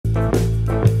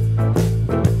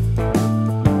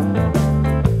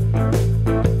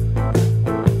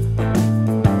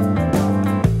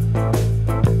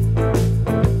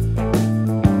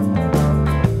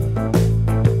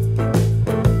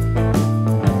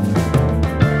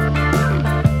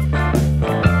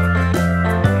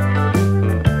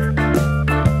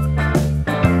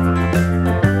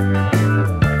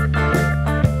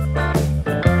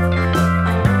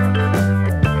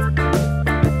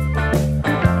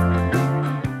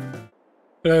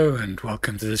Hello and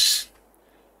welcome to this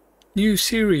new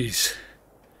series.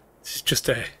 This is just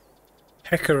a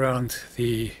hack around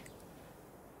the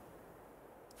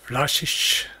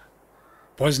Vlashich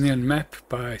Bosnian map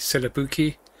by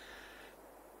celobuki,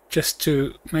 just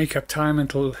to make up time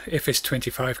until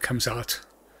FS25 comes out.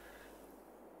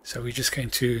 So we're just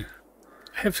going to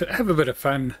have a bit of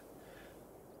fun,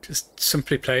 just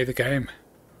simply play the game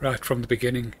right from the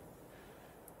beginning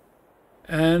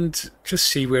and just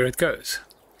see where it goes.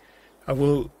 I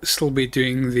will still be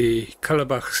doing the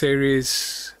Collerbach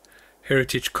series,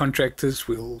 Heritage Contractors.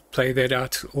 We'll play that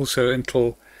out also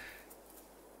until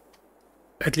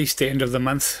at least the end of the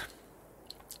month.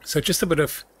 So just a bit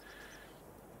of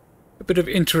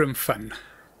interim fun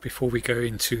before we go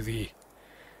into the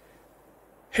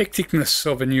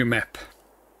hecticness of a new map,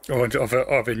 or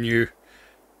of a new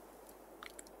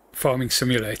farming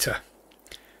simulator.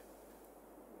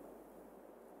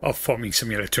 Of Farming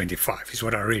Simulator 25 is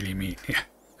what I really mean. Yeah,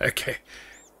 okay,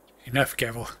 enough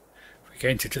gavel. We're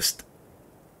going to just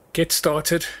get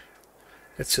started.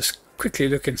 Let's just quickly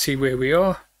look and see where we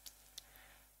are.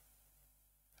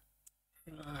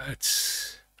 Right,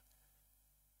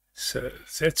 so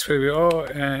that's where we are,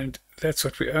 and that's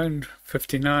what we own,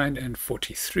 59 and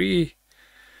 43.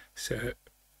 So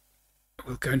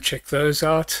we'll go and check those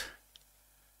out.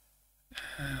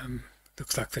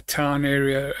 Looks like the town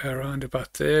area around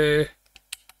about there.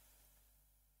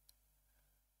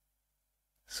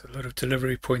 So a lot of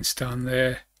delivery points down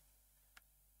there.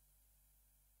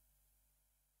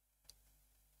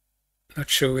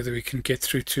 Not sure whether we can get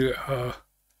through to our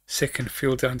second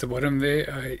field down the bottom there.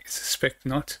 I suspect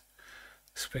not.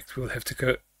 I suspect we'll have to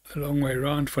go a long way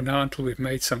around for now until we've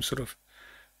made some sort of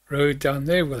road down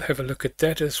there. We'll have a look at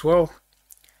that as well.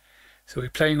 So we're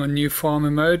playing on new farmer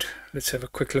mode. Let's have a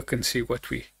quick look and see what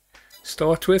we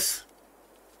start with.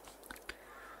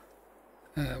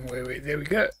 There we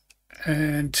go.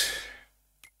 And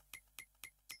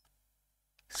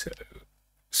so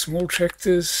small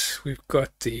tractors, we've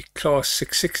got the Class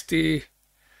 660.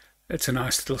 That's a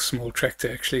nice little small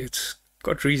tractor actually. It's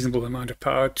got reasonable amount of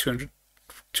power,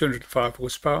 205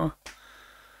 horsepower.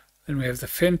 Then we have the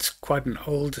Fendt, quite an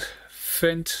old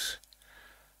Fendt.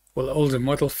 Well, older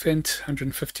model Fendt,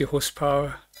 150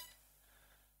 horsepower.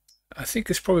 I think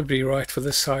it's probably right for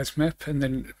this size map. And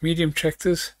then medium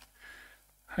tractors,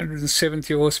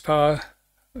 170 horsepower.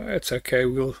 That's okay.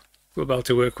 We'll be able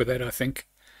to work with that, I think.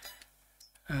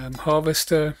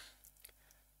 Harvester,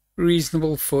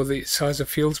 reasonable for the size of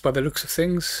fields by the looks of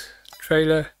things.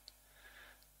 Trailer,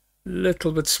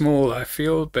 little bit small, I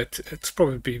feel, but it's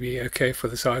probably be okay for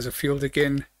the size of field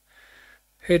again.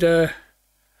 Header,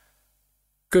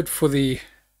 good for the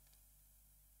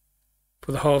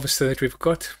harvester that we've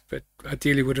got, but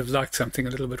ideally would have liked something a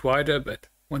little bit wider, but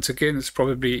once again it's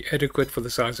probably adequate for the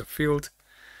size of field.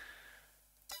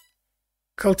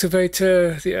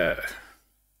 Cultivator, yeah,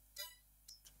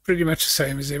 pretty much the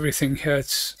same as everything here.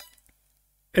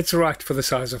 It's right for the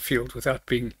size of field without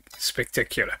being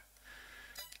spectacular,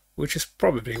 which is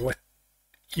probably what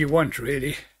you want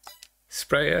really.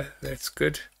 Sprayer, that's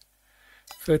good.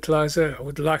 Fertilizer, I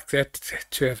would like that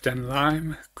to have done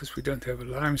lime, because we don't have a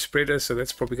lime spreader, so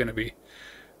that's probably going to be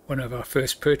one of our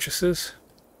first purchases.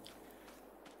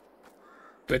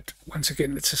 But once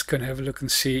again, let's just go and have a look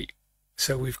and see.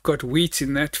 So we've got wheat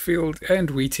in that field and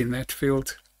wheat in that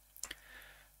field.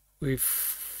 They're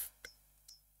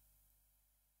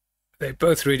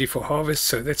both ready for harvest,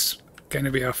 so that's going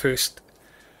to be our first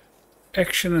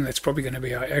action, and that's probably going to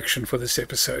be our action for this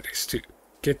episode, is to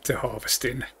get the harvest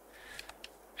in.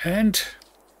 And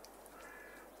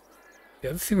the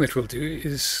other thing that we'll do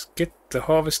is get the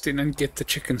harvest in and get the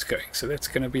chickens going. So that's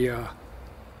going to be our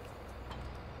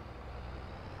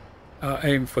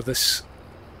aim for this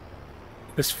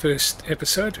first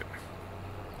episode.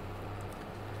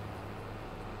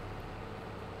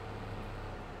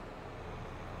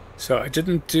 So I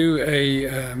didn't do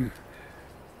a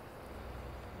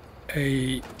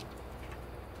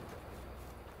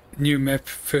new map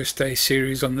first day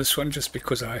series on this one, just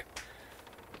because I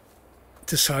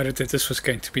decided that this was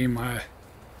going to be my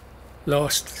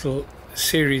last little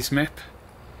series map.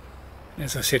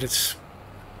 As I said, it's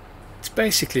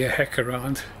basically a hack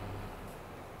around.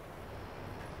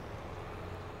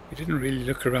 We didn't really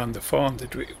look around the farm,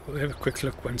 did we? We'll have a quick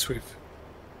look once we've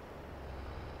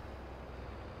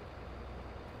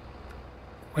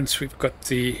got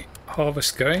the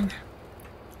harvest going.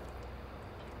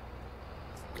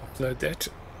 Upload that.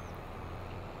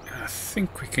 I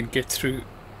think we can get through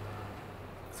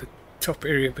the top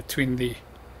area between the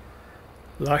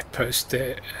light post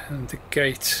there and the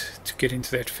gate to get into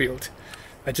that field.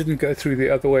 I didn't go through the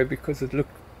other way because it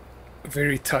looked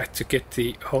very tight to get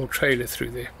the whole trailer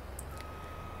through there.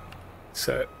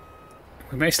 So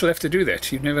we may still have to do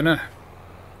that, you never know.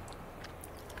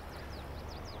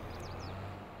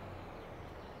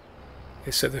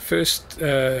 Okay, so the first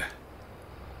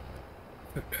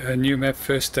new map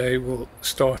first day will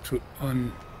start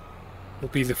on, will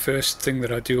be the first thing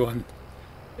that I do on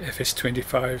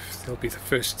FS25. There'll be the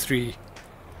first three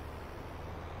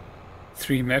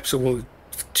maps, or well,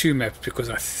 2 maps, because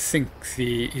I think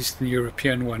the Eastern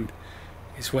European one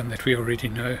is one that we already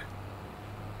know.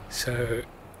 So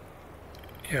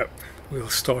yeah, we'll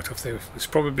start off there. We'll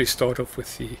probably start off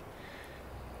with the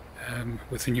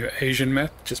new Asian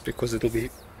map, just because it'll be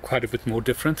quite a bit more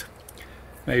different.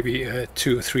 Maybe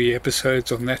 2 or 3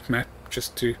 episodes on that map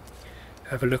just to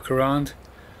have a look around,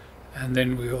 and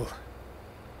then we'll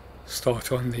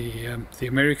start on the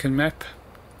American map.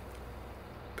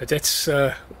 But that's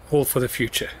all for the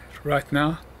future. Right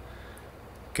now,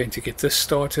 going to get this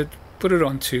started, put it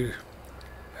onto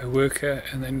a worker,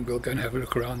 and then we'll go and have a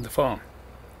look around the farm.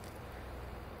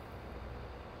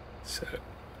 So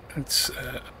let's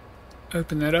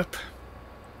open that up.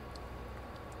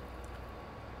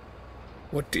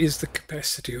 What is the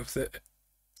capacity of the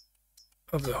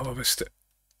harvester?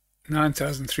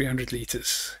 9,300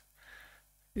 liters.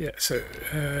 Yeah, so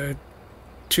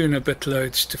 2 and a bit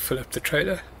loads to fill up the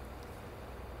trailer.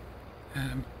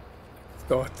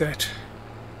 Start that.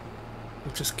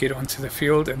 We'll just get onto the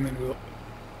field and then we'll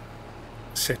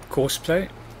set course play.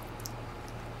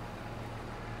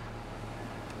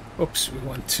 Oops, we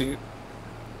want to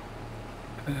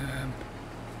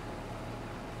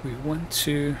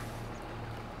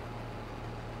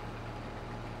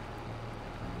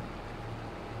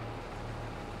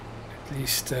at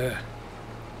least have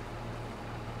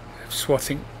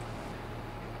swathing.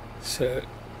 So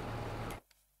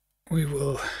we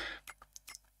will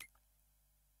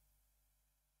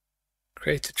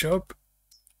create a job,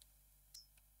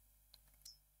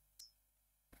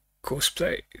 course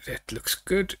play, that looks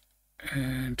good,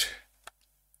 and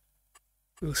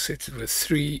we'll set it with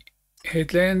 3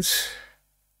 headlands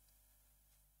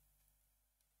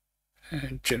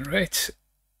and generate.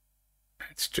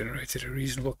 It's generated a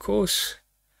reasonable course,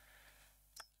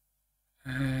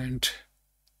 and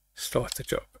start the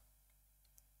job.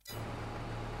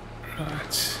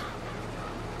 Right,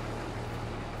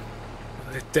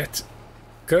 let that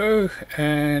go,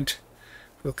 and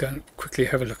we'll go and quickly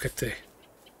have a look at the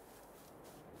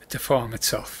farm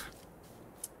itself.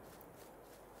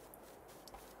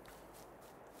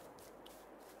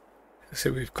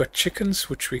 So we've got chickens,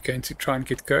 which we're going to try and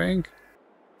get going.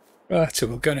 Right, so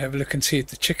we'll go and have a look and see at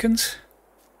the chickens,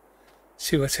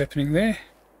 see what's happening there.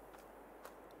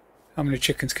 How many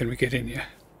chickens can we get in here?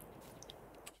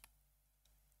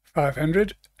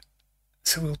 500.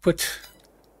 So we'll put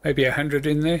maybe 100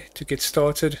 in there to get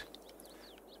started.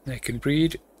 They can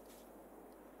breed.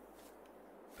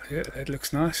 Yeah, that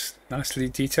looks nice, nicely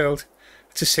detailed.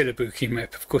 It's a celobuki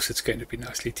map, of course it's going to be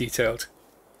nicely detailed.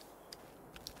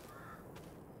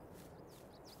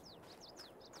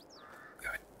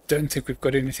 I don't think we've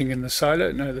got anything in the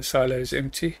silo. No, the silo is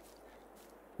empty.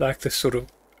 Like this sort of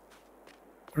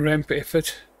ramp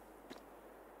effort.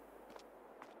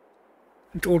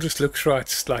 It all just looks right,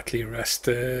 slightly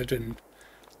rusted, and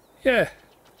yeah,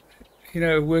 you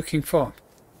know, a working farm.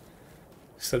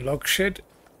 It's the log shed.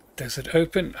 Does it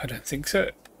open? I don't think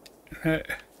so. No.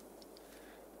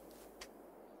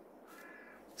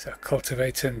 So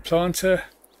cultivator and planter.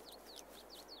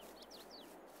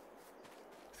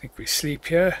 I think we sleep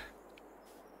here.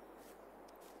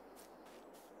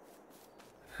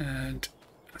 And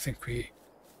I think we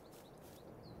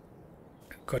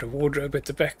got a wardrobe at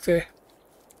the back there.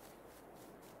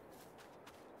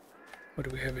 What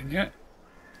do we have in here?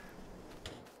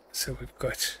 So we've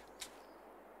got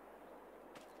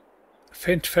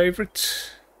Fent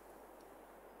favourites.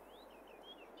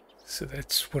 So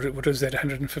that's what is that?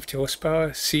 150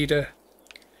 horsepower cedar.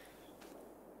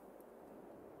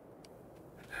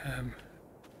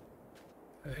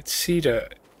 It's cedar.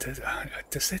 Does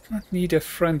that not need a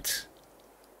front?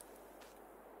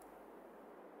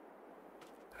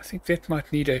 I think that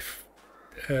might need a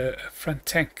front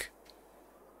tank.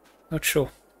 Not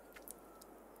sure.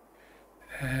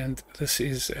 And this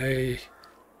is a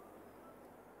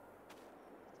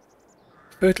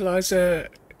fertilizer.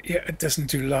 Yeah, it doesn't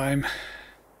do lime.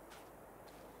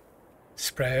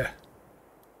 Sprayer.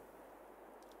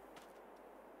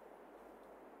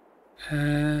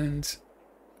 And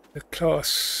the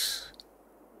class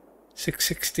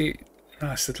 660,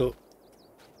 nice little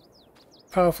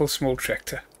powerful small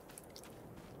tractor.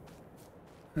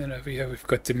 And then over here we've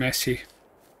got the Massey,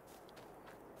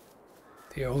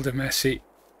 the older Massey,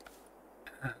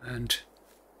 and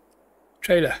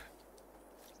trailer.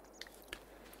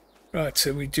 Right,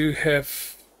 so we do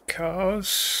have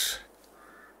cows,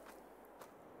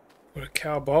 or a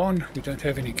cow barn. We don't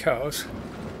have any cows.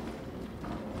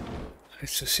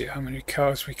 Let's just see how many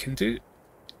cows we can do.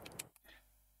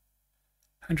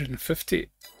 150.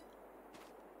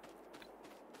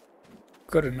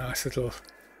 Got a nice little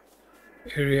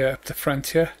area up the front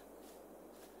here.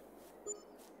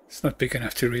 It's not big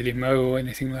enough to really mow or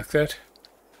anything like that.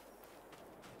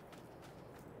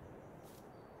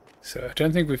 So I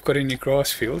don't think we've got any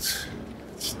grass fields.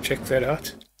 Let's check that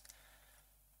out.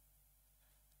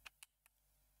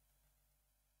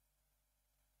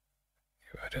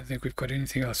 I don't think we've got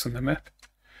anything else on the map.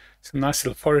 Some nice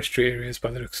little forestry areas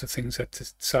by the looks of things at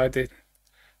the side there.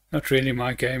 Not really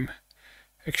my game.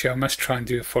 Actually, I must try and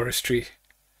do a forestry.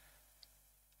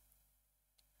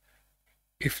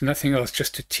 If nothing else,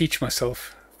 just to teach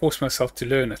myself, force myself to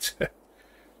learn it.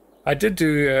 I did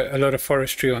do a lot of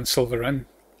forestry on Silver Run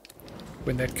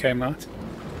when that came out.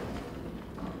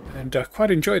 And I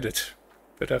quite enjoyed it.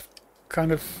 But I've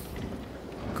kind of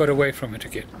got away from it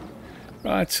again.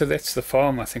 Right, so that's the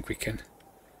farm. I think we can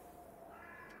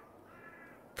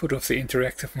put off the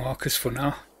interactive markers for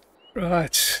now.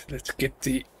 Right, let's get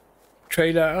the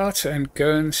trailer out and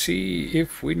go and see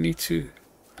if we need to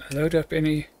load up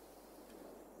any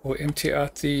or empty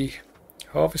out the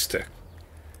harvester.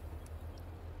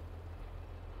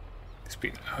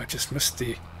 I just missed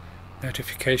the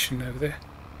notification over there.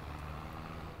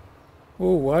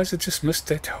 Oh, why has it just missed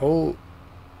that whole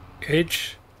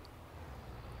edge?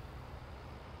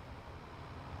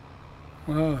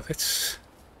 Wow, that's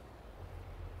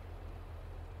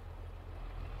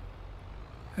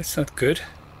not good.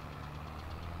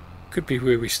 Could be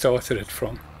where we started it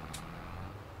from.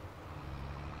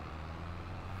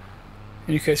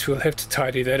 In any case, we'll have to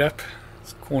tidy that up.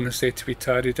 There's corners there to be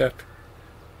tidied up.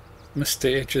 Missed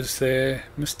the edges there,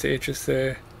 missed the edges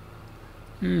there.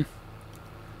 So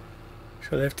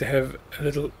I'll have to have a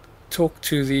little talk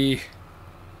to the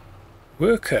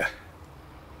worker.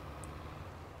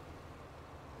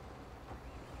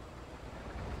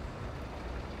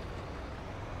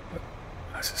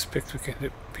 I suspect we're going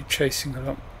to be chasing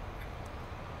along.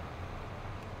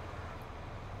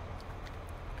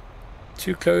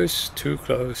 Too close, too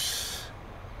close.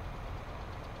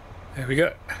 There we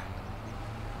go.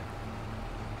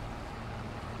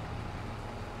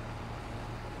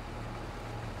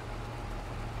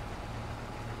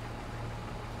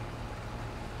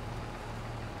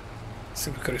 So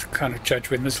we've got to kind of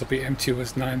judge when this will be empty. It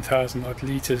was 9,000 odd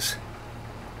litres.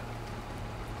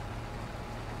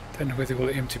 Don't know whether we'll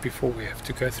empty before we have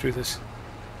to go through this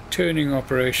turning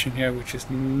operation here, which is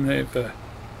never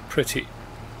pretty.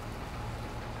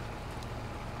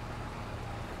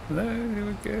 There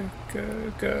we go,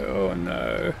 go, go. Oh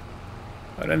no.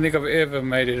 I don't think I've ever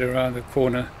made it around the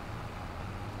corner.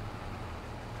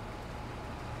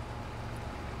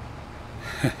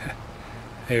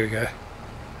 There we go.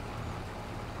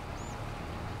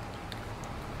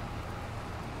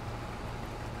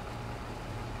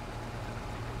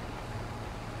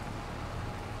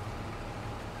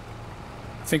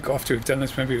 I think after we've done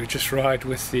this, maybe we'll just ride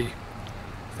with the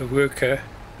worker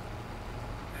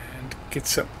and get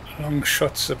some long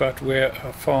shots about where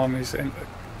our farm is, and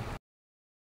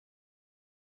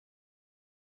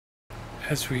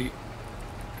as we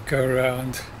go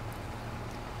around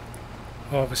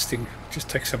harvesting, just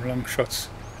take some long shots.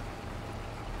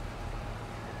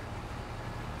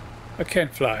 I can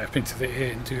fly up into the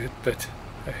air and do it, but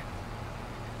hey,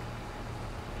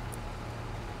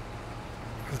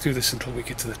 we'll do this until we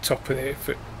get to the top of the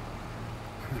effort,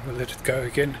 and then we'll let it go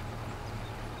again.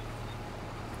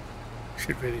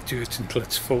 Should really do it until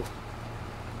it's full,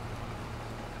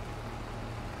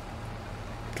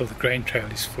 until the grain trail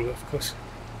is full, of course.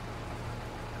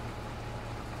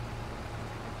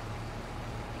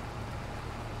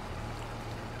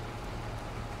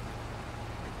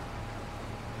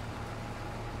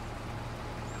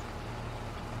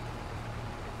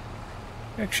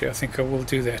 Actually, I think I will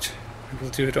do that.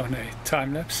 We'll do it on a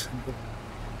time lapse, and we'll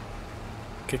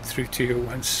get through to you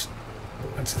once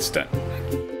it's done.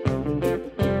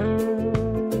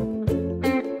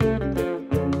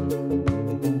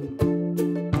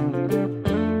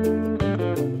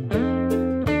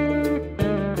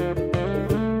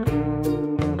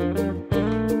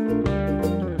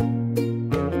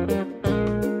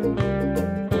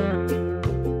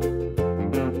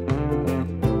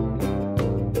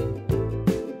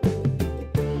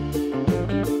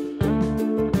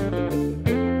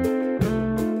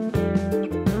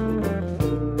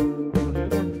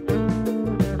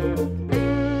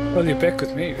 Well, you're back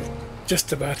with me.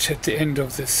 Just about at the end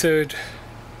of the third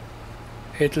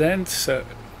headland, so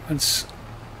once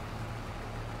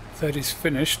that is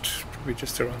finished, probably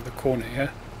just around the corner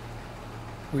here,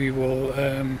 we will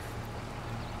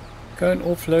go and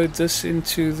offload this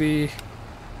into the...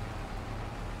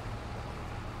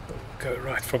 We'll go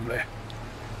right from there.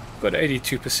 Got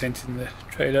 82% in the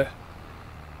trailer.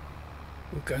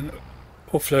 We'll go and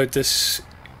offload this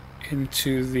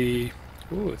into the...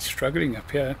 Oh, it's struggling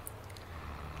up here.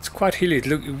 It's quite hilly.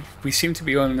 Look, we seem to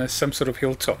be on some sort of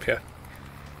hilltop here.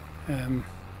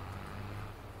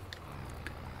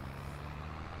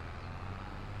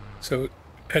 So,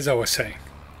 as I was saying,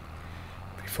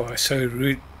 before I so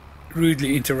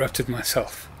rudely interrupted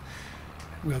myself,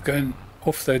 we'll go and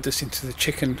offload this into the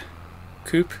chicken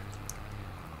coop,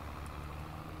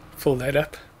 fill that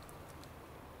up,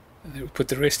 and then we'll put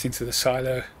the rest into the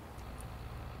silo,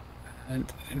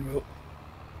 and then we'll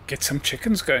get some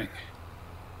chickens going.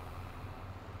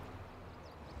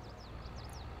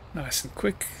 Nice and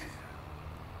quick.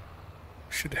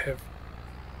 Should have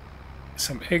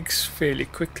some eggs fairly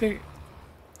quickly.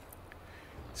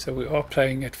 So we are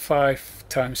playing at 5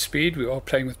 times speed. We are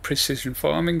playing with precision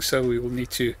farming, so we will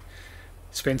need to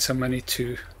spend some money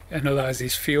to analyze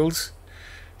these fields.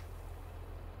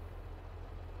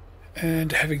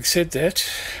 And having said that,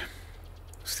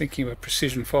 I was thinking about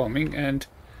precision farming and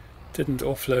didn't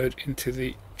offload into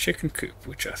the chicken coop,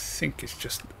 which I think is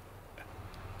just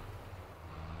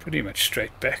pretty much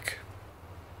straight back.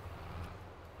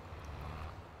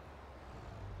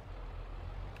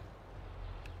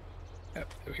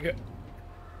 Yep, there we go.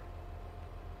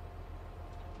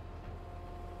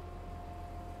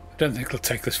 I don't think it'll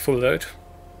take this full load.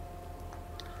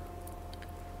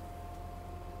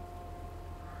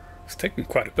 It's taken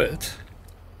quite a bit.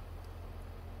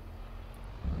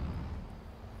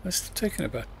 Must have taken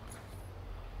about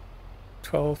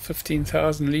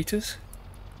 15,000 litres.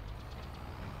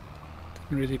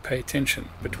 Didn't really pay attention,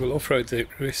 but we'll off-road the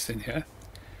rest in here.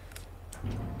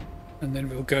 And then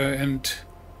we'll go and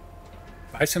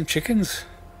buy some chickens.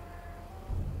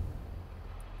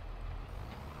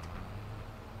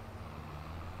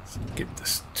 So get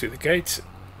this to the gates,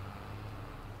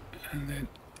 and then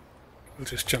we'll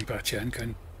just jump out here and go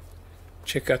and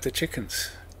check out the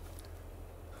chickens.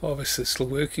 Harvest is still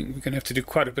working. We're going to have to do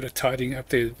quite a bit of tidying up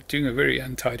there. We're doing a very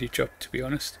untidy job, to be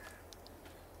honest.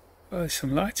 Oh, there's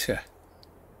some lights here.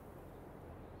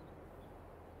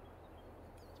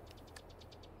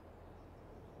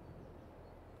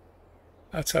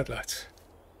 Outside lights.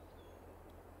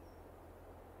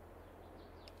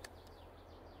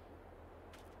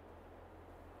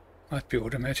 Might be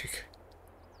automatic.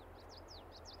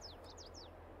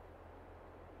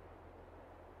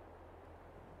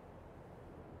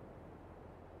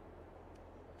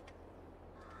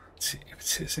 Let's see if it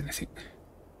says anything.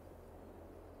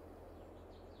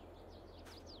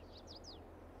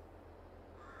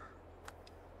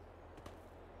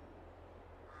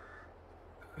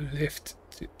 Left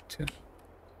to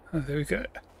oh, there we go.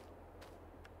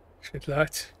 Shed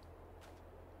light.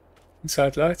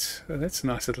 Inside lights. Oh, that's a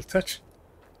nice little touch.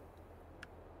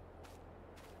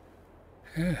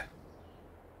 Yeah.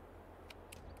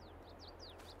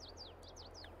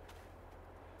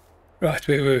 Right,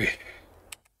 where were we?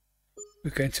 We're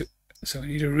going to... So we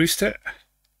need a rooster.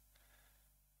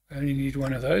 We only need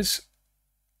one of those.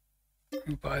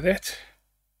 We'll buy that.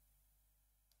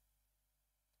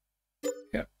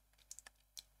 Yep.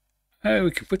 Oh,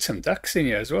 we can put some ducks in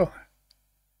here as well.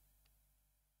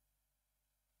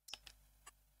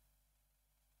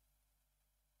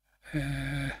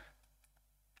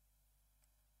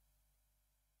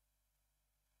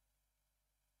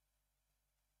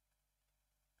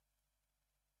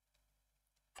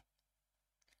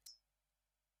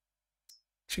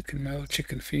 Chicken male,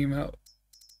 chicken female.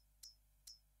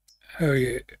 Oh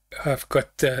yeah, I've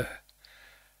got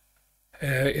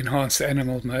enhanced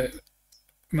animal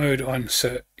mode on,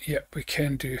 so yeah, we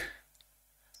can do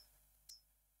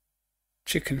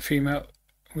chicken female.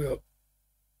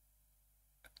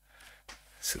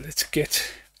 So let's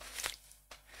get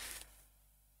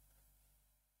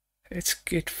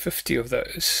 50 of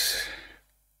those.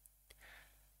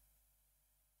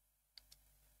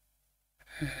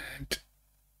 And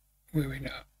where we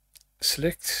now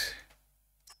select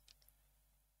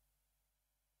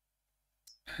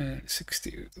and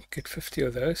 60, we'll get 50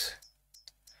 of those.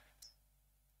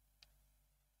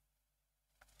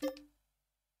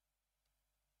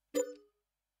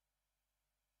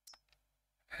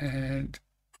 And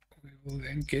we will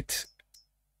then get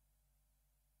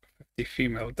 50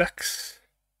 female ducks.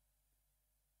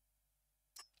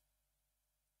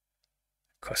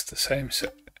 cost the same,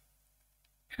 so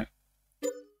yeah.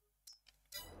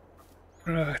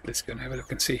 Right, let's go and have a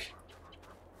look and see.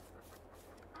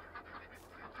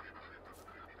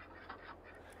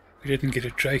 We didn't get a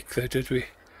drake though, did we?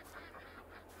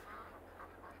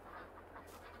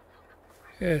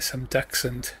 Yeah, some ducks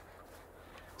and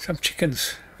some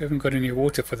chickens. We haven't got any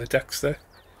water for the ducks though.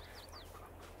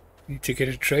 Need to get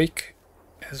a drake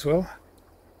as well.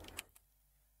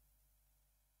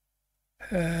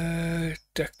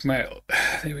 Duck male.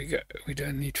 There we go. We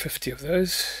don't need 50 of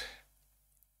those.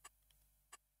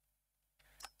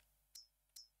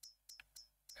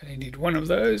 Only need one of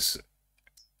those.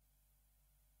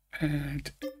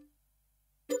 And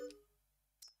there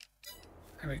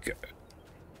we go.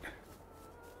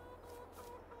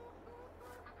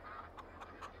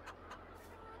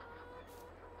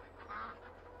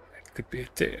 That could be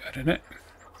it there, I don't know.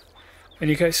 In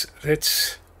any case,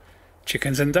 that's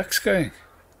chickens and ducks going.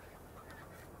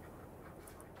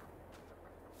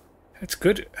 That's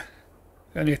good.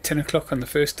 Only at 10 o'clock on the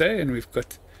first day, and we've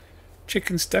got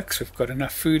chickens, ducks, we've got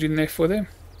enough food in there for them.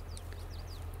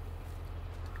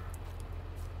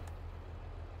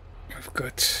 We've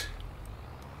got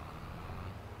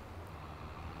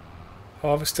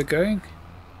harvester going.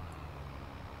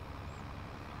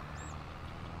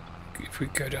 If we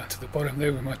go down to the bottom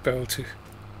there, we might be able to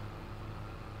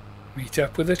meet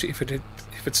up with it if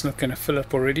it's not going to fill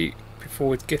up already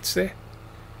before it gets there.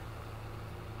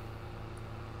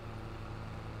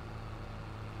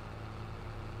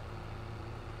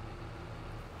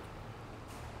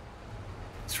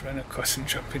 Let's run across and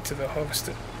jump into the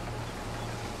harvester.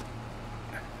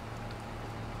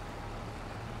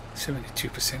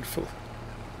 72% full.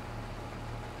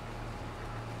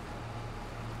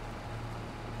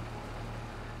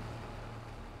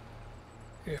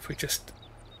 If we just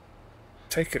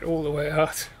take it all the way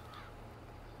out,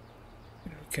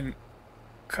 we can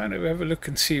kind of have a look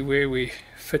and see where we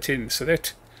fit in. So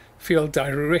that field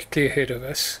directly ahead of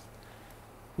us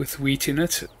with wheat in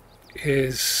it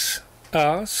is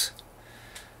ours,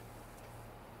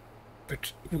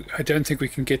 but I don't think we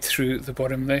can get through the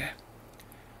bottom there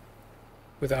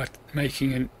without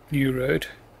making a new road.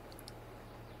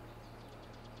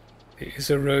 There is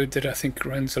a road that I think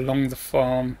runs along the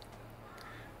farm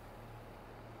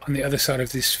on the other side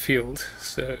of this field,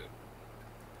 so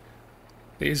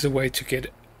there is a way to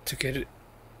get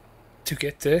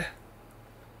there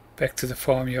back to the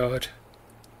farmyard,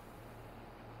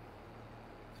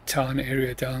 town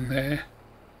area down there.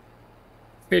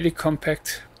 Fairly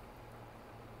compact,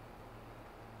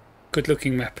 good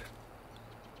looking map.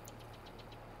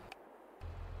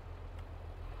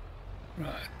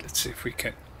 Right, let's see if we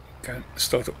can go and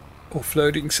start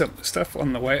offloading some stuff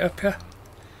on the way up here.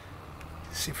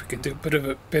 See if we can do a bit of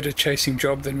a better chasing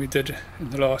job than we did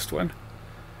in the last one,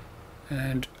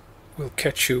 and we'll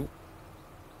catch you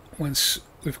once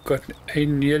we've got a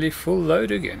nearly full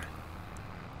load again.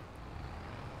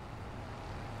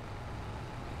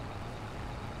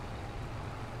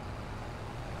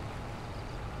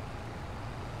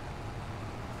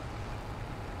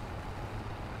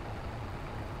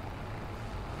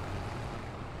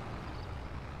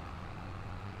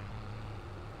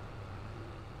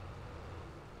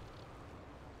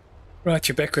 Right,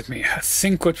 you're back with me. I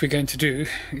think what we're going to do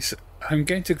is I'm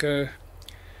going to go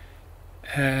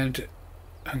and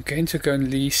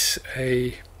lease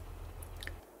a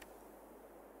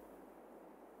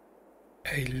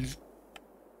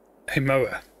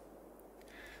mower.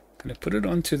 I'm going to put it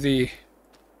onto the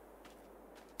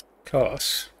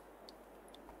class,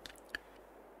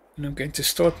 and I'm going to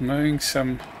start mowing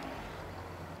some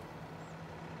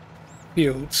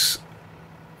fields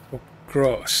for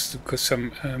grass, because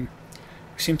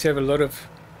we seem to have a lot of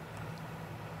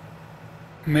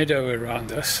meadow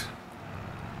around us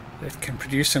that can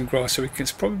produce some grass, so we can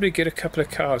probably get a couple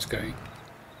of cows going.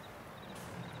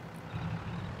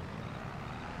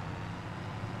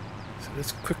 So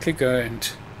let's quickly go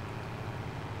and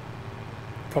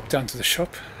pop down to the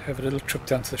shop, have a little trip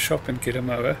down to the shop and get a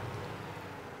mower.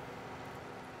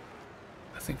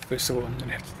 I think first of all I'm going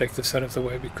to have to take this out of the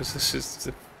way, because this is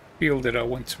the field that I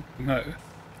want to mow.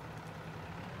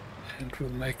 And we'll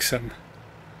make some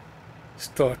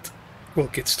we'll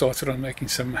get started on making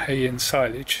some hay and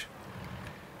silage.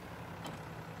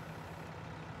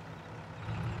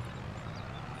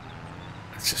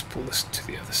 Let's just pull this to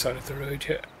the other side of the road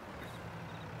here.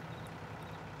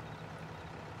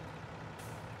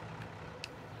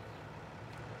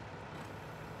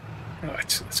 Right,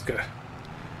 so let's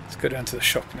go down to the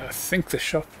shop now. I think the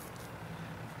shop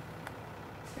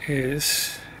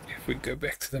is, if we go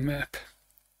back to the map,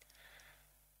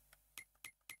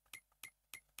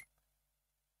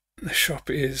 the shop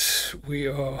is,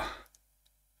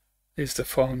 there's the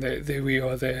farm there we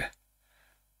are there.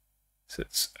 So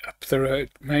it's up the road,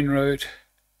 main road,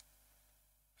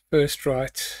 first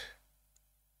right,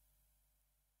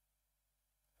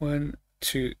 1,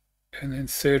 2, and then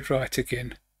third right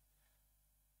again.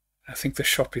 I think the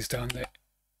shop is down there.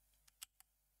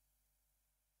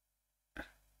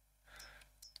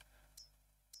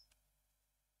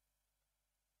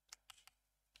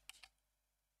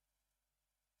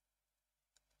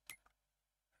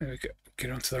 There we go,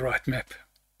 get onto the right map.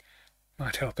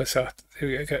 Might help us out. There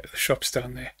we go, the shop's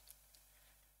down there.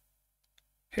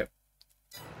 Yep.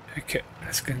 Okay,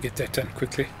 let's go and get that done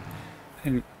quickly.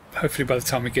 And hopefully by the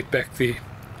time we get back the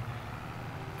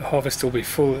harvest will be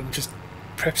full and just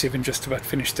perhaps even just about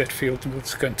finish that field, and we'll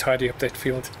just go and tidy up that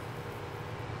field.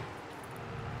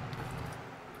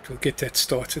 We'll get that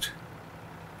started.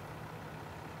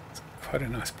 It's quite a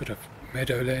nice bit of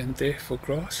meadowland there for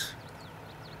grass.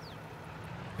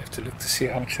 You have to look to see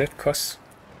how much that costs.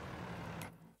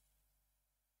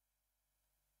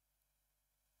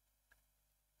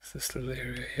 This little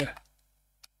area here.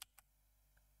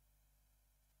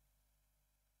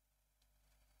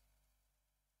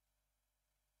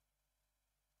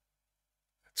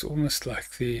 It's almost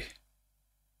like the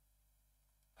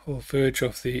whole verge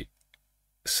of the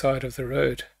side of the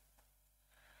road.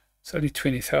 It's only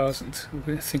 20,000. We're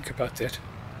going to think about that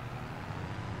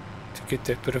to get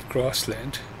that bit of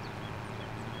grassland.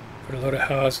 Got a lot of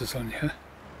houses on here.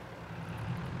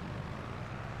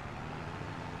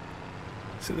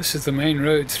 So this is the main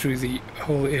road through the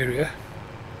whole area.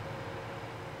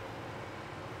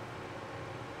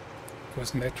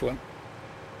 Wasn't that one?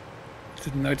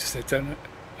 Didn't notice that down.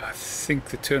 I think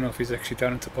the turnoff is actually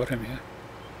down at the bottom here,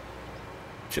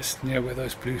 just near where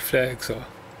those blue flags are.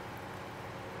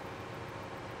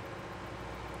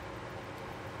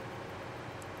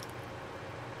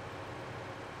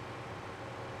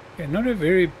 Yeah, not a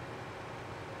very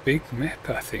big map,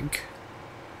 I think.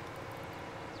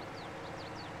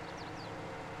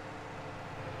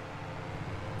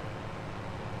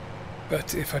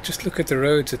 But if I just look at the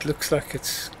roads, it looks like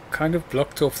it's kind of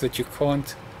blocked off, that you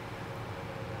can't,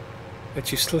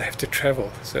 that you still have to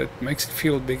travel. So it makes it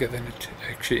feel bigger than it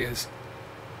actually is.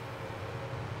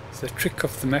 It's the trick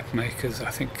of the map makers,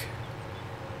 I think.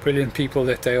 Brilliant people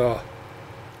that they are.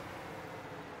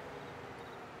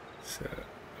 So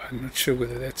I'm not sure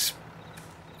whether that's,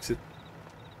 is it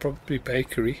probably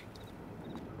bakery?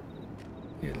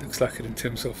 Yeah, it looks like it in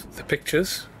terms of the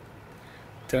pictures.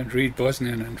 Don't read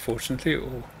Bosnian, unfortunately,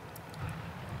 or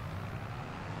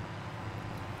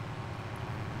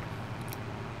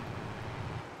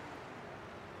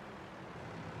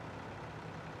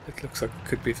it looks like it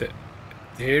could be the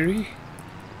dairy.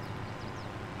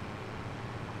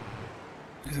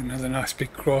 There's another nice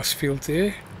big grass field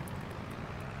there.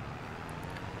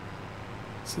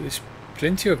 So there's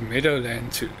plenty of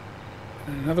meadowland too.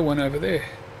 And another one over there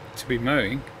to be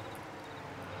mowing.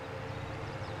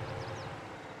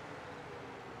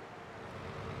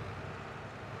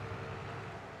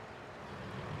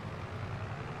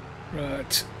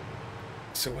 Right,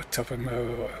 so what type of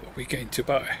mower are we going to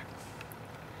buy?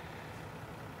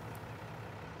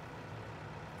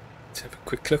 Let's have a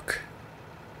quick look.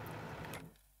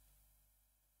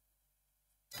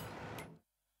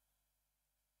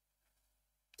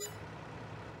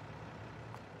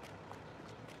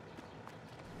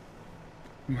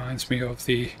 Reminds me of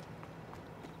the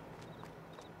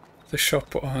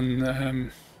shop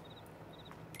on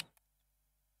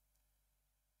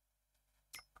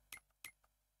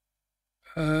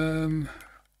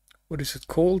what is it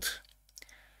called?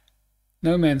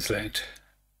 No Man's Land.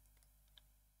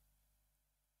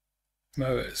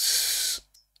 Mowers.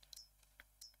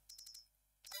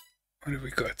 What have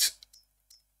we got?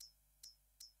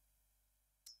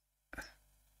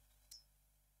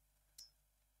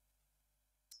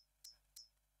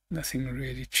 Nothing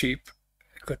really cheap.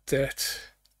 Got that.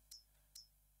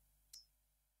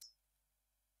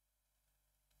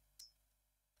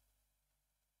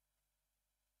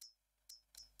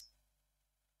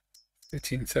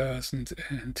 $13,000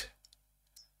 and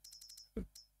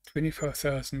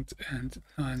 25,000 and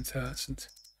 9,000.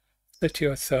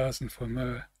 30-odd thousand for a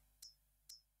mower.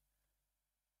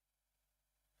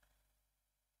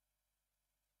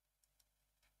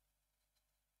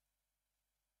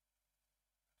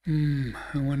 I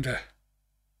wonder.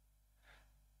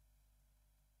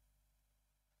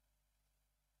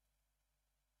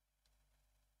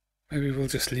 Maybe we'll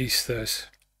just lease those.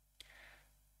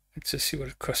 Let's just see what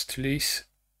it costs to lease.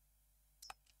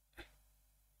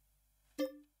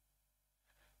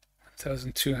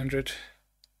 1,200.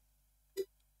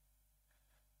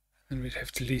 And we'd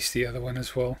have to lease the other one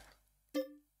as well.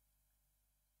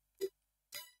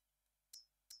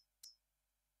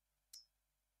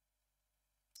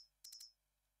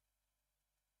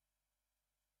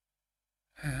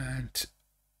 And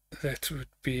that would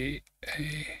be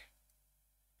a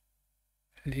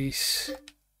lease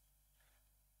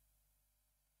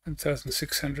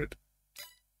 1,600.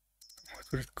 What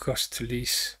would it cost to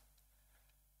lease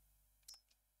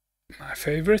my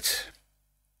favorite?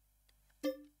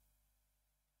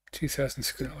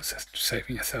 2,600. I was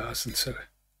saving 1,000, so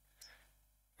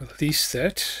we'll lease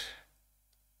that.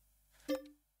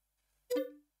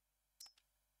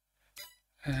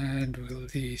 And we'll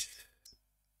lease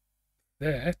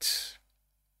that.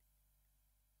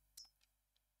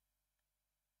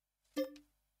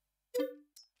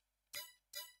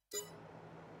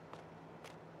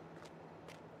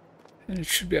 And it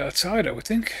should be outside, I would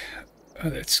think.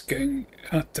 Oh, that's going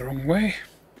out the wrong way.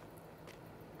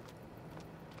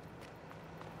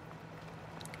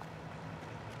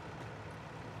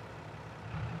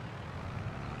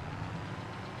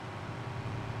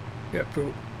 Yep,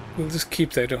 we'll just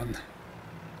keep that on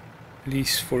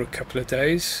lease for a couple of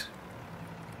days.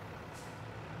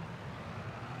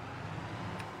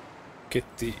 Get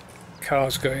the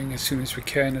cars going as soon as we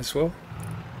can as well.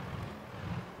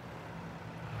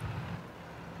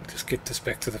 We'll just get this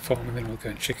back to the farm and then we'll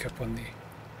go and check up on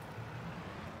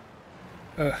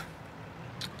the...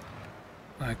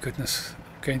 my goodness,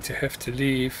 I'm going to have to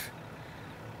leave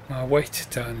my weight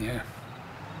down here.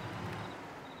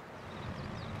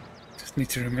 Just need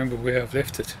to remember where I've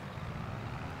left it.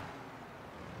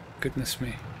 Goodness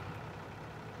me.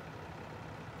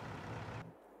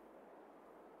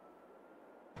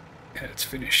 Yeah, it's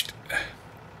finished.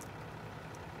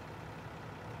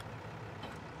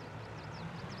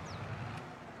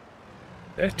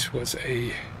 That was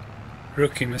a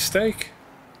rookie mistake.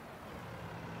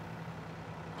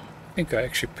 I think I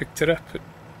actually picked it up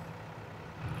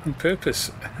on purpose.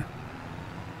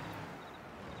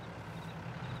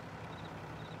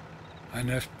 I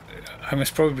know. I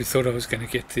must probably thought I was going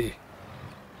to get the.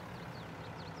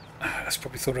 I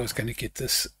probably thought I was going to get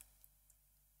this.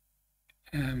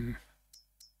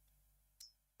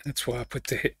 That's why I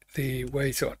put the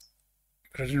weight on,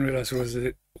 but I didn't realize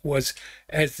it was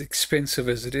as expensive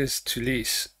as it is to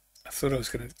lease. I thought I was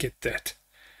going to get that.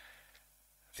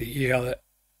 The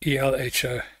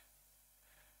ELHO.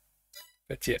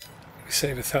 But yeah, we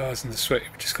save 1,000 this way.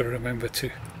 We just got to remember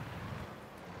to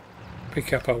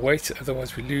pick up our weight,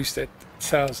 otherwise we lose that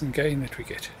 1,000 gain that we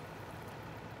get.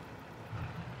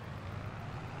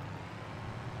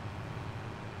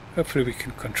 Hopefully we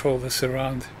can control this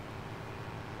around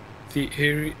the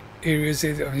areas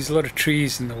there. There's a lot of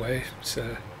trees in the way,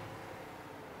 so,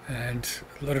 and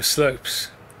a lot of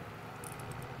slopes.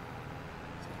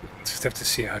 Just have to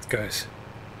see how it goes.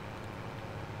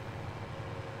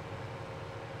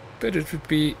 But it would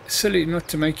be silly not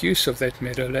to make use of that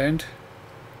meadowland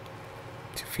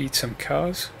to feed some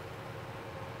cows.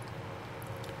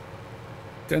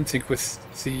 Don't think with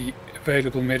the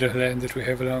available meadowland that we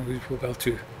have along we will be able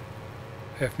to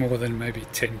have more than maybe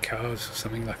 10 cows or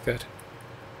something like that.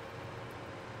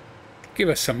 Give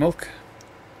us some milk.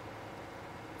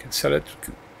 We can sell it. We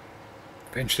can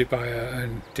eventually buy our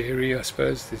own dairy, I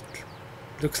suppose. It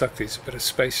looks like there's a bit of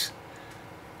space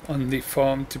on the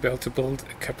farm to be able to build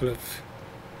a couple of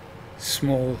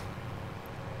small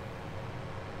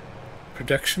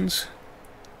productions.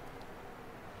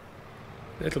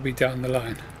 That'll be down the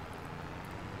line.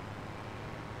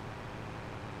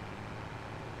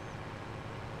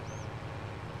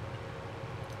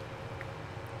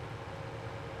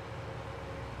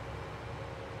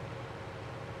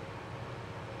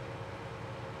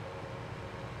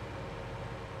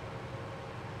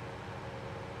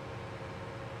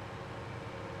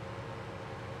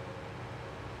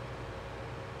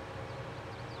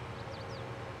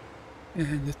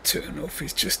 And the turn-off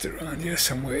is just around here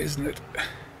somewhere, isn't it?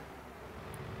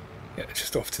 Yeah,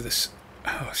 just off to this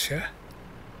house, yeah?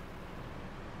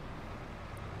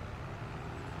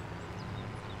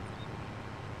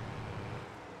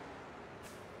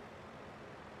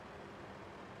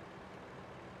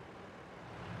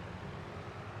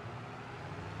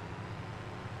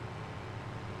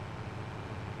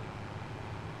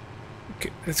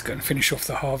 Okay, let's go and finish off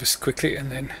the harvest quickly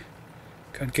and then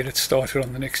go and get it started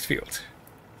on the next field.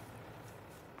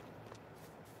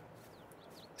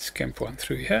 Scamp one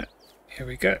through here. Here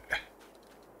we go.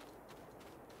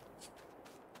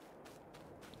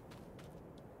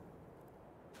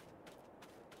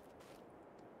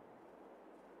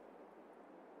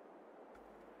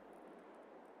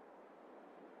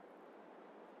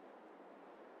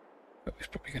 We're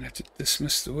probably going to have to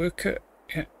dismiss the worker.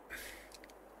 Yeah.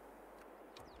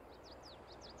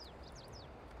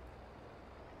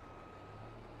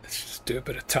 Let's just do a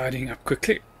bit of tidying up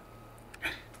quickly.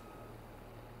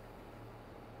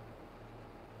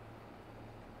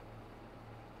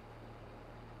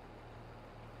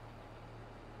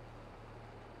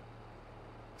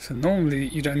 So normally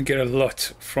you don't get a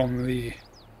lot from the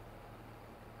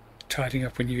tidying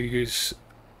up when you use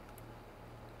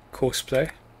courseplay.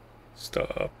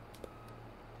 Stop.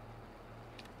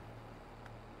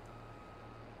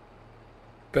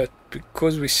 But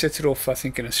because we set it off, I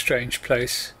think, in a strange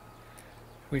place,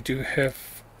 we do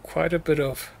have quite a bit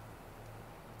of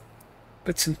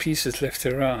bits and pieces left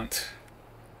around,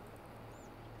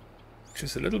 which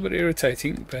is a little bit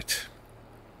irritating, but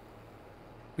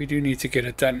we do need to get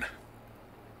it done.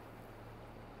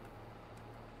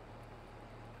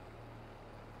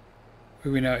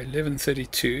 Where are we now?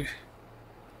 11:32.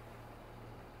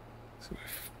 So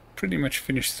we've pretty much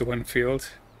finished the one field.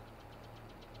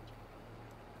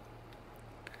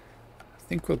 I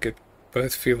think we'll get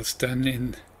both fields done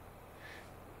in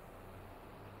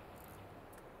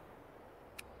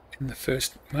the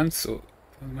first month, or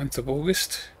the month of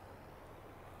August.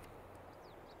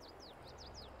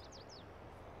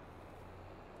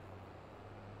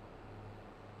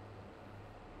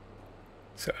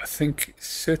 So I think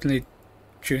certainly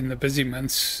during the busy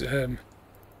months,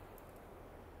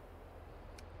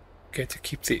 get to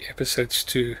keep the episodes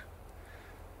to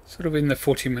sort of in the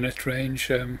 40-minute range,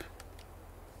 so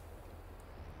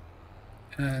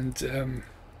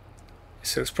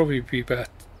it's probably be about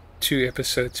 2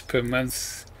 episodes per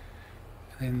month,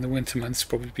 and in the winter months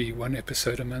probably be 1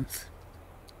 episode a month.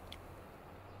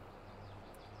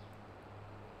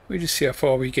 We just see how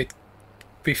far we get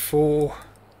before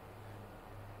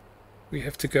we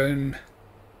have to go, and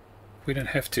we don't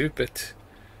have to, but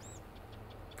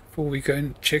before we go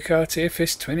and check out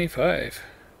FS25.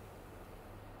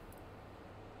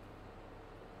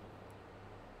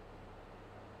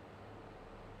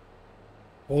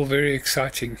 All very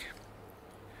exciting.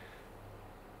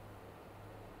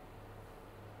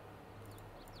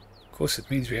 Of course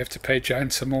it means we have to pay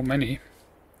Giant some more money,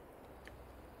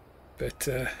 but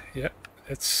yeah,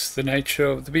 that's the nature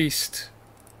of the beast.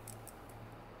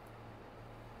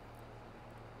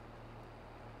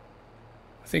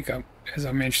 I think as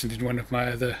I mentioned in one of my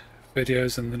other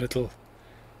videos, in the little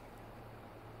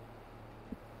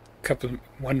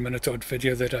 1-minute odd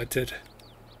video that I did,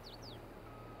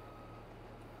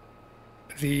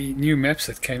 the new maps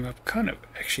that came up kind of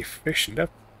actually freshened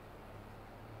up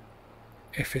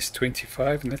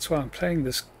FS25, and that's why I'm playing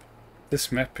this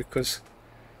map, because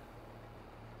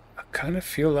I kind of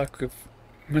feel like we've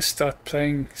missed out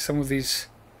playing some of these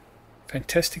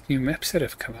fantastic new maps that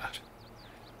have come out.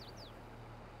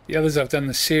 The others I've done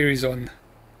the series on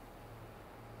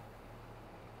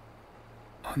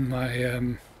my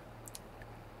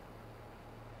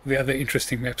the other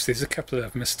interesting maps. There's a couple that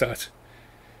I've missed out.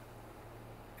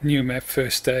 New map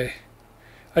first day.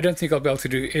 I don't think I'll be able to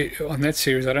do on that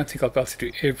series. I don't think I'll be able to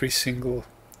do every single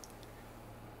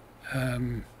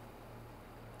I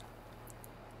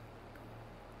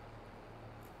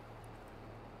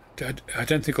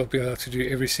don't think I'll be able to do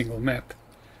every single map,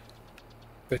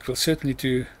 but we'll certainly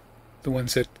do the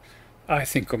ones that I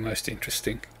think are most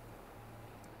interesting.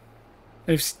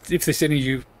 If there's any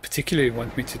you particularly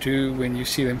want me to do when you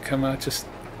see them come out, just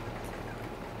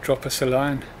drop us a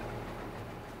line,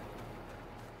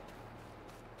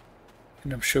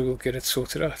 and I'm sure we'll get it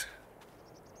sorted out.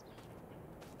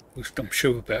 I'm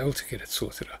sure we'll be able to get it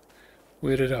sorted out.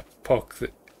 Where did I park the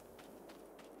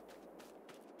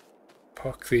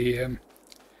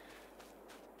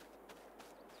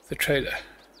trailer?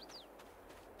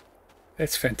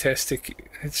 That's fantastic.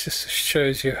 It just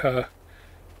shows you how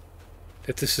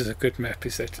that this is a good map.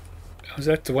 Is that I was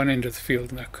at the one end of the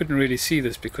field and I couldn't really see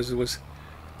this because it was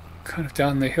kind of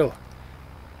down the hill.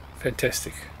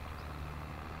 Fantastic.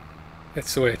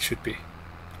 That's the way it should be.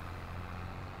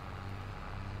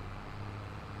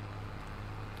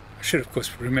 I should of course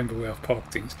remember where I've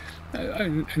parked things,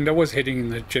 and I was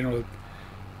heading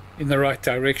in the right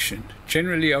direction.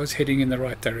 Generally I was heading in the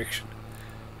right direction,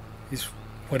 is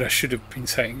what I should have been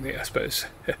saying there, I suppose.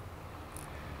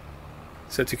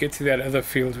 So to get to that other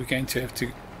field, we're going to have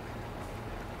to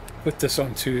put this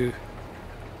onto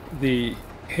the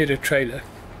header trailer,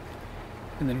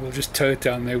 and then we'll just tow it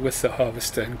down there with the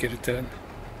harvester and get it done.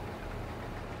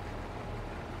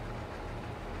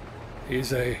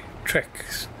 Here's a track,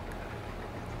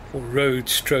 or road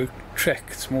stroke track.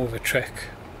 It's more of a track.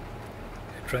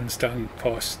 It runs down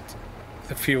past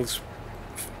the fields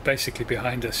basically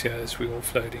behind us here as we're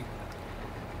offloading.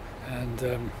 And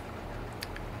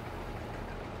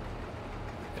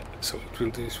so what we'll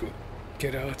do is we'll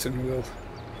get out and we'll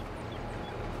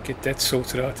get that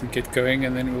sorted out and get going,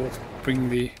 and then we'll bring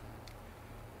the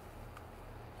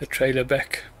trailer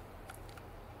back.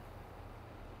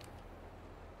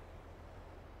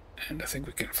 And I think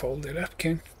we can fold it up.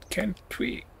 Can't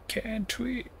we? Can't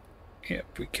we?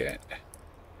 Yep, we can.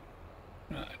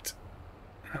 Right.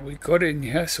 Now we got in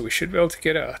here, so we should be able to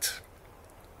get out.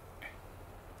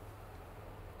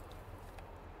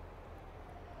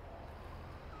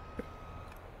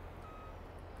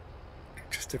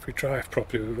 Just if we drive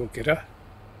properly, we will get out.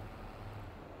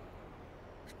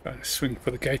 Trying to swing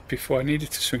for the gate before I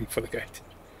needed to swing for the gate.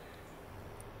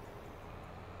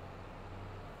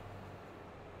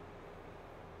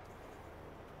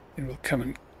 Then we'll come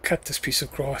and cut this piece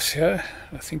of grass here.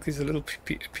 I think there's a little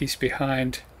piece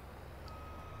behind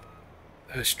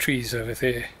those trees over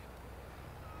there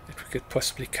that we could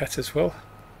possibly cut as well.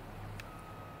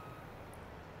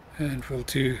 And we'll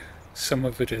do some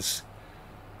of it as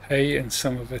hay and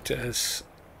some of it as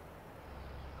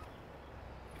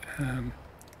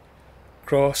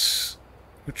grass,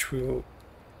 which we'll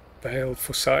bale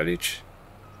for silage.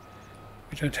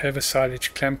 We don't have a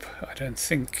silage clamp, I don't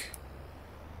think,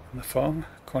 on the farm.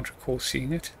 Can't recall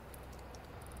seeing it.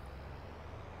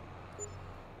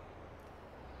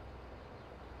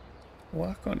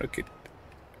 Why can't I get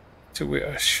to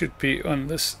where I should be on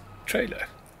this trailer?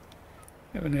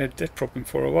 Haven't had that problem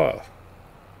for a while.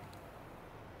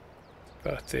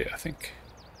 About there, I think.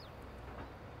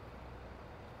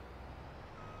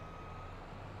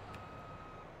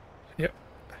 Yep.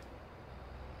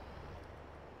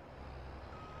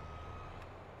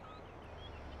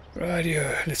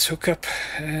 Rightio, let's hook up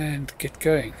and get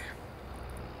going.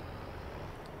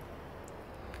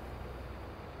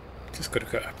 Just got to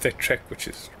go up that track, which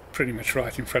is pretty much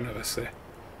right in front of us there.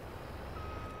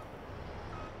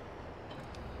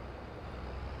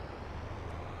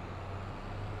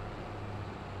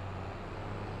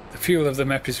 The feel of the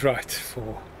map is right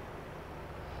for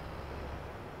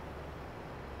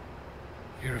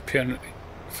European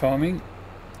farming.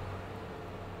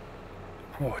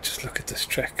 Oh, just look at this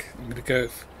track. I'm going to go.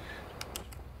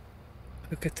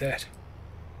 Look at that.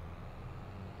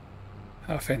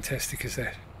 How fantastic is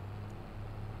that?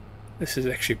 This is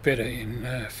actually better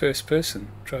in first person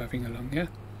driving along here.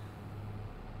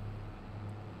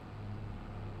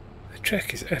 The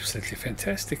track is absolutely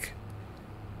fantastic.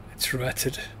 It's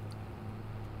rutted.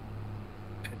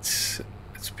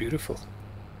 It's beautiful.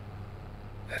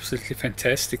 Absolutely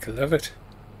fantastic. I love it.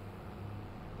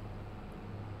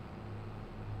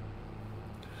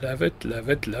 Love it, love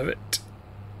it, love it.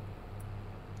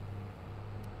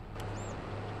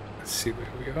 Let's see where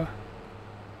we are.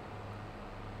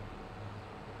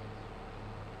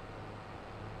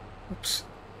 Oops.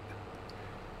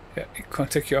 Yeah, you can't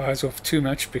take your eyes off too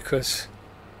much because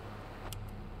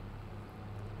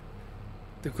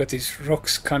they've got these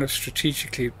rocks kind of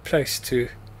strategically placed to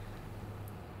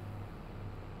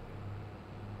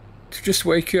just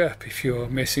wake you up if you're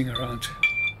messing around.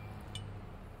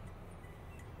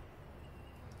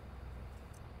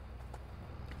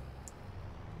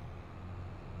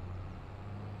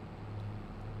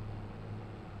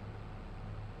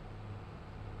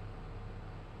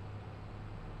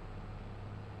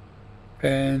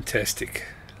 Fantastic.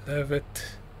 Love it.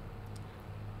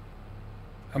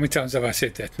 How many times have I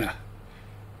said that now?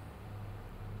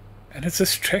 And it's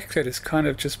this track that has kind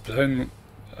of just blown,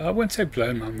 I won't say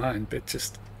blown my mind, but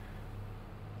just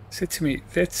said to me,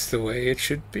 that's the way it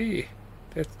should be.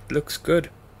 That looks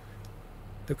good.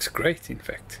 Looks great, in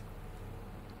fact.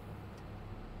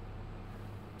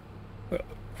 Well,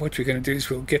 what we're going to do is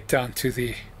we'll get down to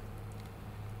the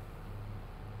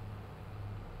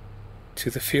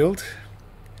field.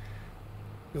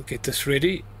 We'll get this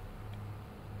ready,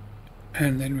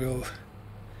 and then we'll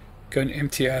go and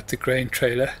empty out the grain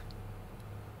trailer,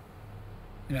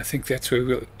 and I think that's where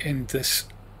we'll end this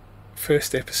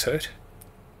first episode.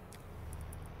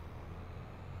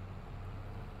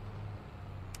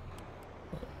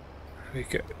 There we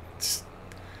go. Let's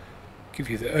give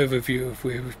you the overview of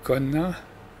where we've gone now.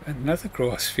 Another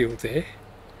grass field there.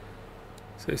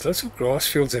 So there's lots of grass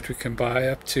fields that we can buy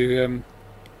up to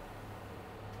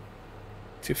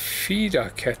feed our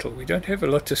cattle. We don't have a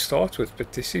lot to start with,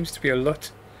 but there seems to be a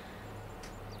lot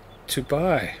to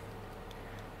buy.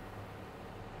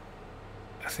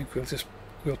 I think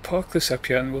we'll park this up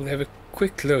here and we'll have a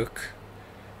quick look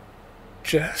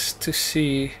just to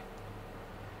see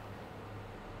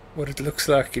what it looks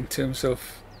like in terms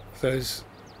of those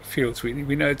fields. We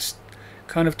know it's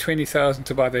kind of 20,000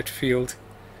 to buy that field.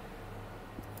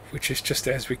 which is just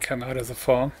as we come out of the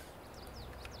farm.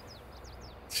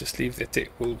 Let's just leave that there.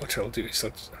 Well, what I'll do is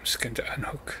I'm just going to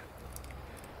unhook.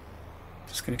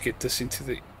 Just going to get this into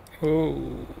the...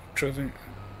 Oh, driven...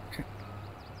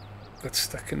 Got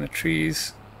stuck in the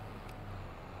trees.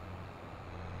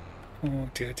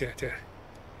 Oh dear, dear, dear.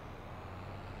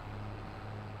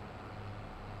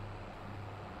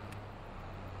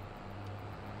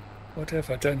 What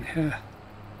have I done here?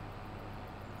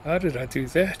 How did I do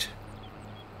that?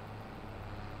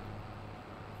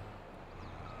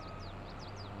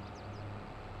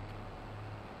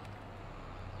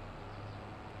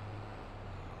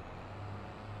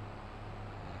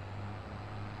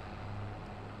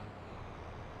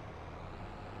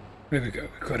 There we go,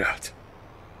 we got out.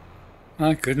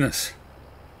 My goodness.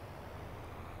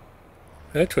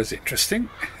 That was interesting.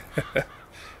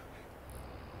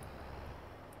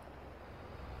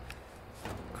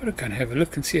 Gotta go and have a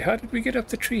look and see, how did we get up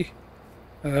the tree?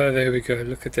 Oh, there we go,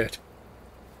 look at that.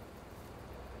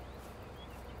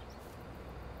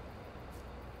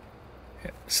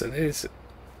 Yeah, so there's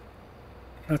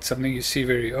not something you see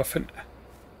very often.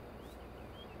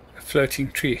 A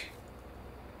floating tree.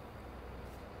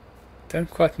 Don't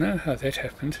quite know how that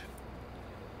happened.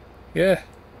 Yeah,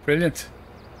 brilliant.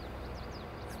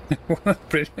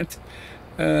 Brilliant.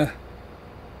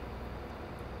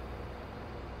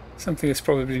 Something that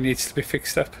probably needs to be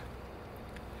fixed up.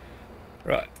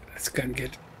 Right, let's go and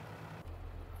get...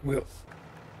 We'll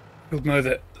mow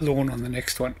the lawn on the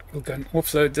next one. We'll go and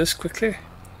offload this quickly.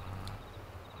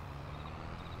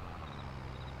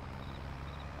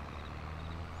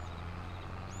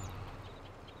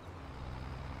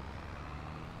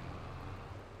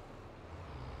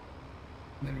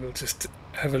 And then we'll just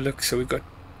have a look. So we've got...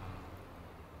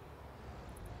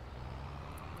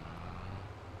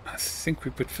 I think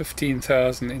we put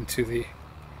 15,000 into the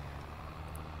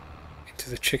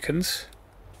chickens.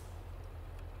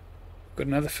 Got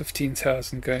another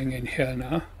 15,000 going in here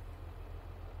now.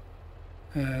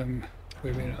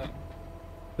 Where we now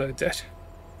load that.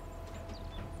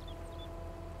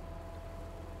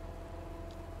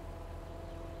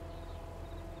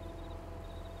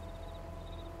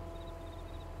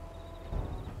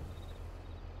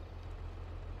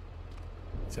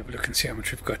 Let's have a look and see how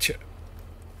much we've got here.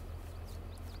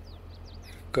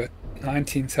 We've got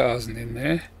 19,000 in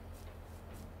there.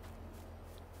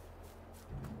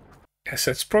 Yeah,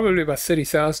 so it's probably about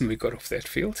 30,000 we got off that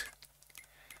field.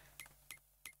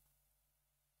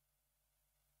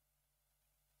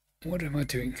 What am I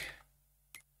doing?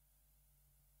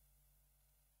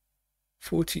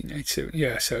 14,870.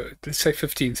 Yeah, so let's say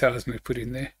 15,000 we put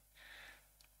in there.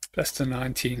 Plus the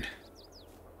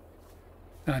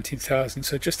 19,000,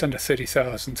 so just under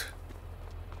 30,000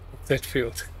 of that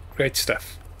field. Great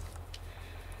stuff.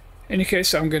 In any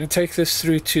case, I'm going to take this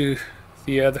through to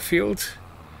the other field,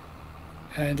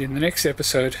 and in the next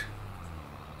episode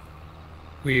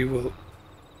we will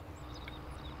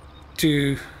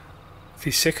do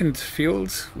the second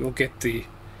field. We'll get the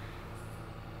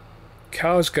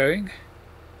cows going,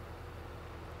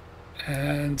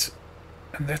 and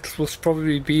that will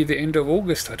probably be the end of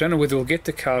August. I don't know whether we'll get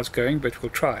the cows going, but we'll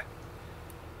try.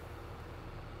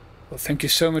 Well, thank you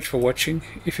so much for watching.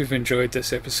 If you've enjoyed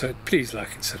this episode, please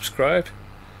like and subscribe,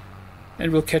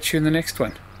 and we'll catch you in the next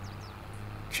one.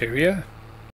 Cheerio.